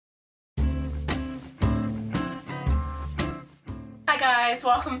guys,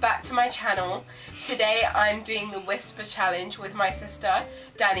 welcome back to my channel. Today I'm doing the Whisper Challenge with my sister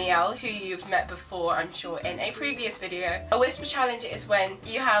Danielle, who you've met before I'm sure in a previous video. A Whisper Challenge is when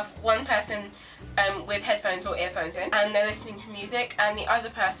you have one person with headphones or earphones in and they're listening to music and the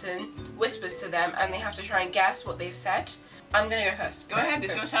other person whispers to them and they have to try and guess what they've said. I'm gonna go first. Go ahead,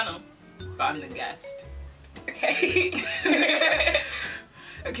 it's your channel. But I'm the guest. Okay.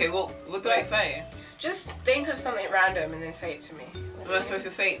 Okay, well, what do I say? Just think of something random and then say it to me. Am I supposed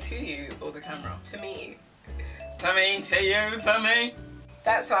to say it to you or the camera? To me. To me, to you, to me.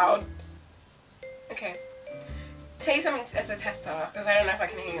 That's loud. Okay. Say something as a tester, because I don't know if I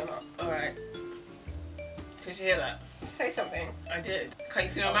can hear you or not. Alright. Did you hear that? Just say something. I did. Can't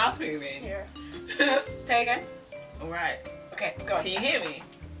you see my mouth moving? Yeah. Say again. Alright. Okay, go on. Can you hear me?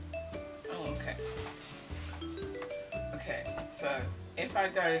 Oh, okay. Okay, so if I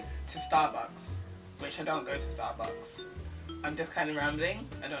go to Starbucks, which I don't go to Starbucks, I'm just kind of rambling.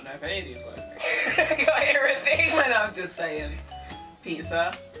 I don't know if any of these words make Got everything. when I'm just saying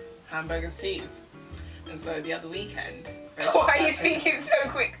pizza, hamburgers, cheese. And so the other weekend... Why are you speaking so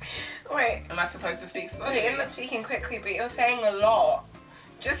quick? Wait. Am I supposed to speak slowly? Wait, you're not speaking quickly, but you're saying a lot.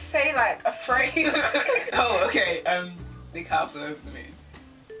 Just say like a phrase. Oh, okay. The cow flew over the moon.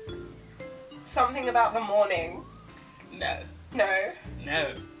 Something about the morning. No. No.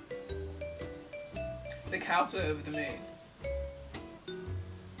 No. The cow flew over the moon.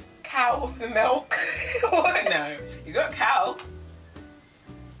 Cow of the milk. What? No. You got cow.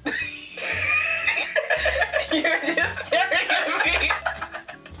 You're just staring at me.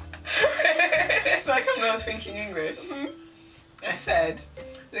 It's like I'm not speaking English. I said,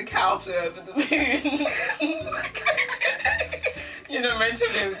 the cow flew over the moon. You're not meant to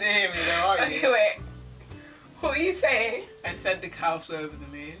be able to hear me though, are you? Okay, wait. What are you saying? I said the cow flew over the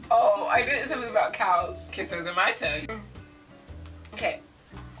moon. Oh, I knew it was something about cows. Okay, so is it my turn? Okay.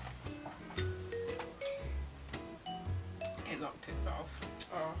 It locked itself.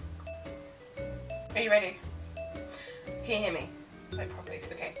 Oh. Are you ready? Can you hear me? Like properly.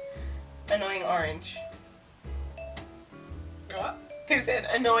 Okay. Annoying orange. What? Who said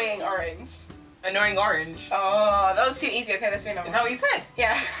annoying orange? Annoying orange. Oh, that was too easy. Okay, let's do another Is one. that what you said?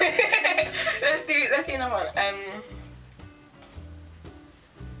 Yeah. let's do another one.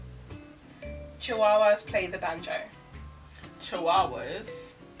 Chihuahuas play the banjo.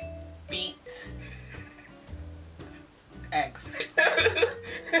 Chihuahuas beat eggs.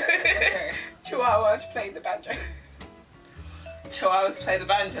 Okay. Chihuahuas play the banjo. Chihuahuas play the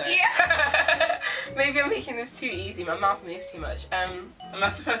banjo. Yeah. Maybe I'm making this too easy. My mouth moves too much. Am I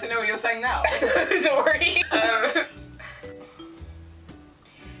supposed to know what you're saying now? Sorry.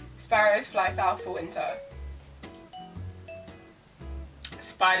 Sparrows fly south for winter.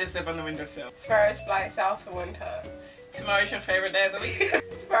 Spiders live on the windowsill. Sparrows fly south for winter. Tomorrow's your favourite day of the week.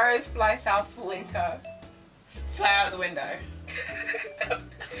 Sparrows fly south for winter. Fly out the window.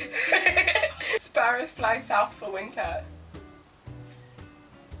 Sparrows fly south for winter.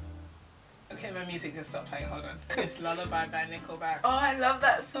 Okay, my music just stopped playing, hold on. It's Lullaby by Nickelback. Oh, I love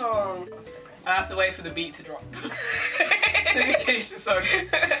that song. I'm so pressed. I have to wait for the beat to drop. Let me change the song.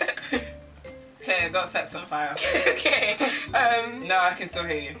 Okay, I got Sex on Fire. Okay. No, I can still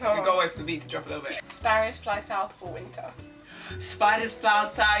hear you. Oh. You gotta wait for the beat to drop a little bit. Sparrows fly south for winter. Spiders fly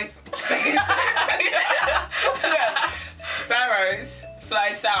south. Sparrows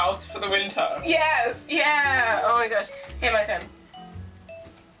fly south for the winter. Yes, yeah. Oh my gosh. Okay, my turn.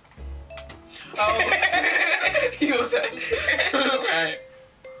 Oh, your turn. Right.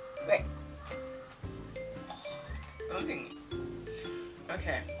 Wait.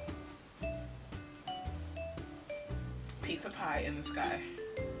 Okay. Pizza pie in the sky.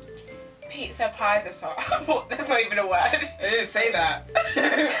 Pizza pie the song. That's not even a word. I didn't say that.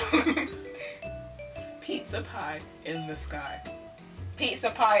 Pizza pie in the sky. Pizza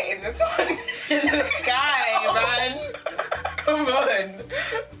pie in the sun. In the sky, man. Come on.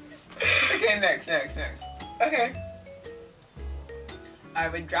 Okay, next. Okay. I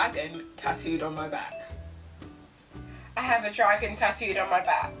have a dragon tattooed on my back. I have a dragon tattooed on my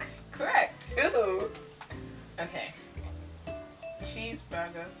back. Correct. Ooh. Okay.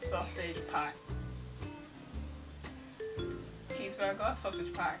 Cheeseburger, sausage, pie. Cheeseburger,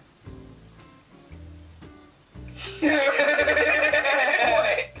 sausage, pie.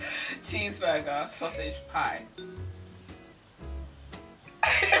 What? Cheeseburger, sausage, pie.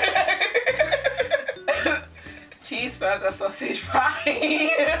 Cheeseburger, sausage,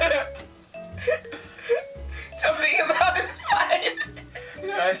 pie. Something about his pie.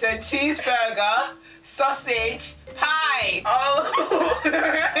 No, I said cheeseburger, sausage, pie. Oh.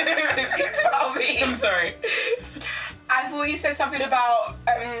 Please tell me. I'm sorry. I've thought you said something about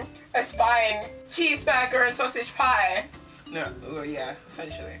a spine, cheeseburger and sausage pie. No, well, yeah,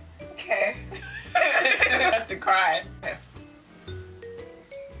 essentially. Okay. I have to cry. Okay.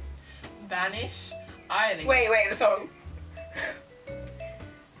 Vanish. Ironing. Wait, the song.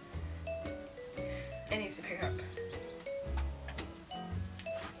 It needs to pick up.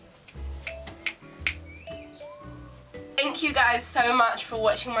 Thank you guys so much for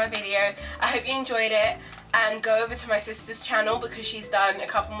watching my video. I hope you enjoyed it, and go over to my sister's channel because she's done a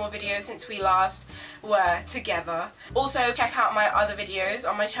couple more videos since we last were together. Also check out my other videos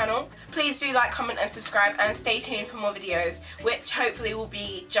on my channel. Please do like, comment and subscribe, and stay tuned for more videos which hopefully will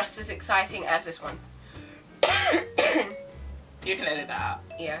be just as exciting as this one. You can edit that out.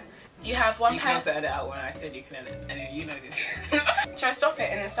 Yeah. You have one You can also person. edit out when I said you can edit. Anyway, you know this. Should I stop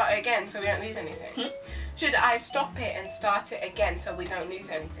it and then start it again so we don't lose anything? Should I stop it and start it again so we don't lose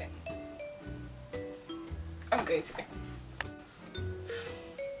anything? I'm going to.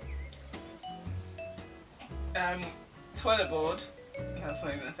 Toilet board. That's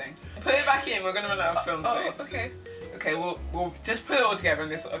not even a thing. Put it back in. We're gonna run out of film space. Oh, okay. Okay, we'll just put it all together in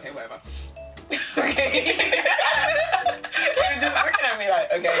this. Okay, whatever. Okay. You're just looking at me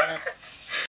like, okay. No.